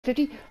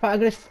50. Right, I'm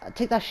gonna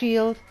take that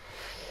shield.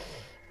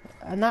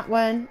 And that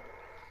one.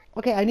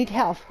 Okay, I need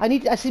health. I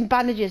need some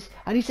bandages.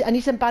 I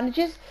need some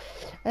bandages.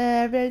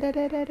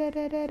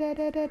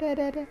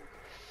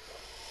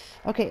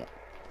 Okay.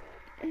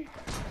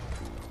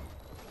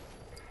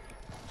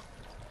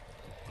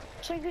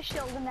 Take a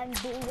shield and then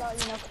do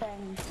your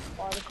thing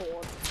or the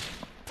cord.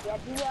 Yeah,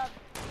 do your...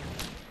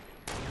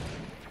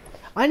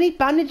 I need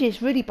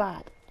bandages really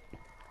bad.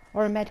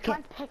 Or a med kit.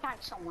 Can't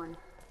pickaxe someone.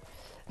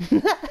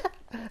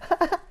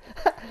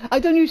 I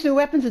don't use no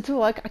weapons at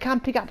all. I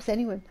can't pick up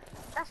anyone.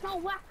 That's not a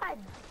weapon.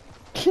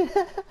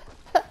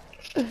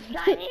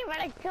 Not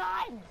even a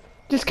gun.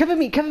 Just cover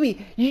me, cover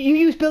me. You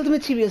use building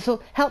materials,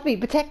 so help me,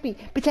 protect me,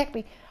 protect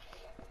me.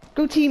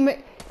 Go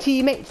teammate.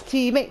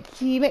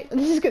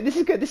 This is good, this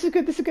is good, this is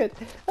good, this is good.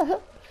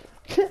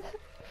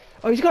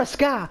 Oh, he's got a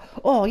scar.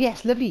 Oh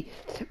yes, lovely.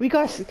 I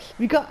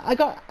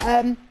got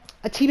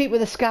a teammate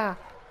with a scar.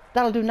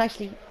 That'll do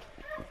nicely.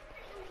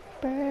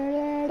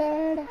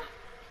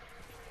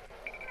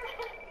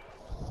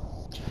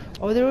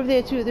 Oh, they're over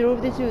there too. They're over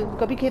there too.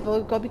 Gotta be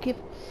careful. Gotta be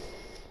careful.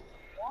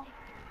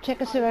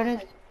 Check us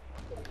around.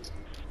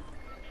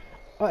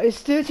 Oh, it's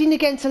 13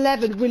 against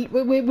 11.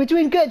 We're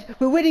doing good.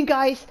 We're winning,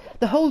 guys.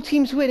 The whole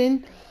team's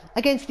winning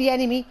against the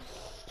enemy.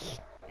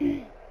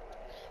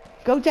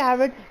 Go,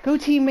 Darren. Go,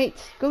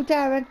 teammates. Go,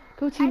 Darren.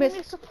 Go, teammates.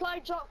 Enemy supply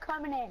drop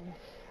coming in.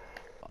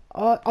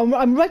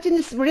 I'm right in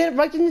this.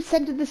 Right in the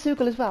center of the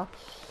circle as well.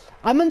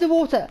 I'm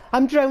underwater.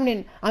 I'm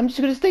drowning. I'm just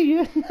gonna stay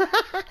here.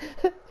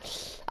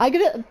 I'm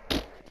gonna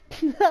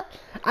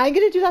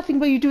do that thing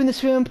where you do in the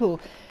swimming pool.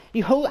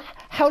 You hold.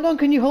 How long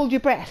can you hold your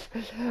breath?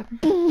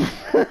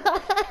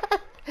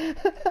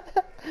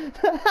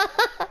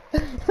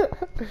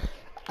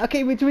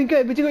 Okay, we're doing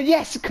good. We're doing.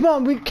 Yes, come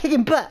on. We're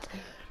kicking butt.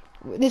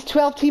 There's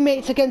 12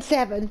 teammates against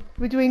 7.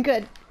 We're doing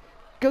good.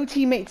 Go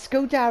teammates.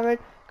 Go Darren.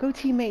 Go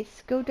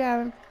teammates. Go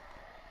Darren.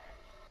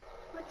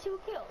 With 2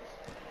 kills.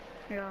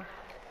 Yeah.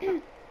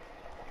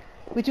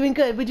 We're doing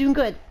good. We're doing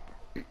good.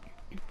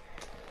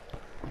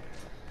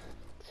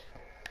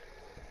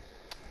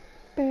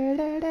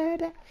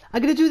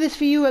 I'm gonna do this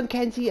for you and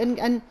Kenzie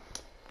and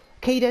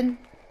Caden.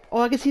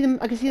 Oh, I can see them.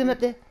 I can see them up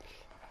there.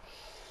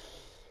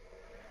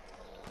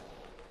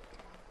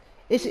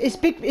 It's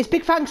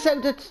big thanks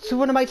out to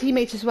one of my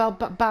teammates as well.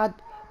 But bad.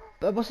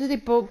 What's his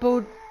name?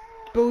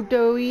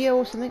 Bodoia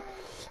or something.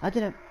 I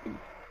don't know.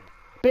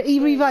 But he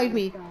revived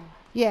me.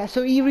 Yeah.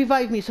 So he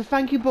revived me. So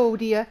thank you,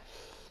 Bodia.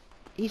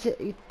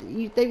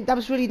 That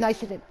was really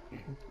nice of him.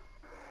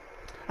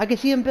 I can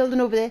see him building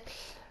over there.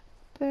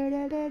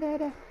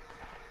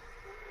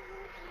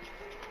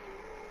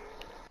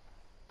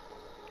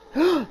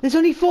 There's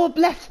only 4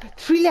 left,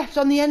 3 left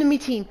on the enemy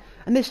team,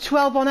 and there's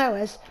 12 on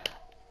ours.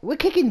 We're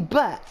kicking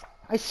butt.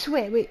 I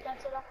swear. You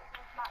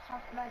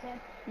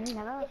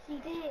never. Yes, he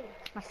did.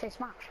 I say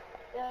smash.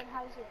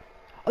 How is it?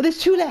 Oh, there's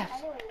 2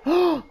 left.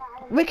 Oh,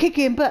 we're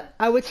kicking butt.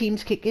 Our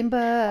team's kicking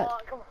butt. Oh,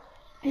 come on.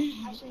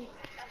 Actually,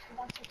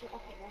 that's a good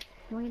effort there.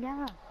 No, you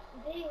never.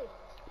 You did.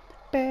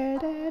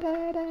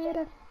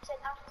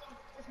 Said after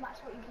this match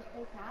what you just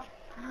played now,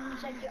 you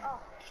said you're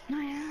off. No,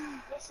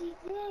 yeah. Yes, he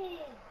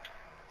did.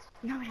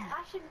 No, yeah.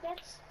 Actually,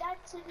 that's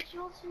it was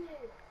your turn.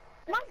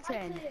 My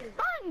turn.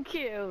 Thank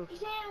you. He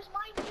said it was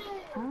my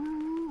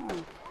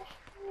turn.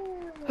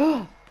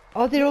 Oh,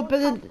 oh, they're all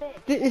building.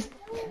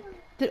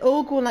 They're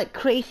all going like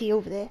crazy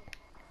over there.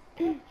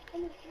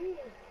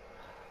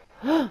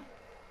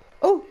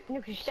 Oh,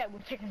 Look, you said we're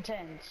taking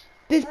turns.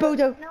 there's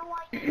Bodo. No,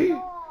 I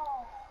know.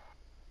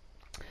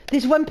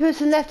 There's 1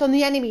 person left on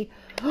the enemy.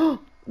 Oh,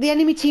 the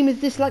enemy team is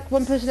this like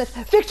 1 person left.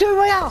 Victory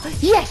Royale!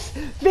 Yes!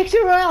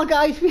 Victory Royale,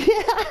 guys!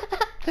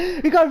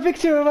 We got a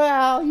Victory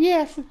Royale!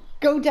 Yes!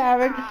 Go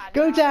Darren!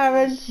 Go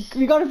Darren!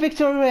 We got a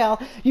Victory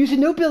Royale using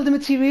no building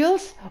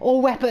materials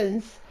or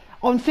weapons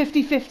on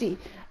 50-50.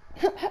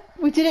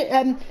 We did it.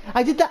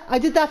 I did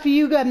that for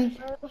you.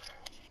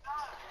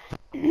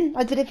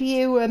 I did it for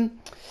you,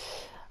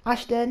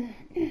 Ashton.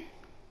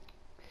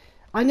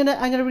 I'm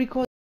gonna record.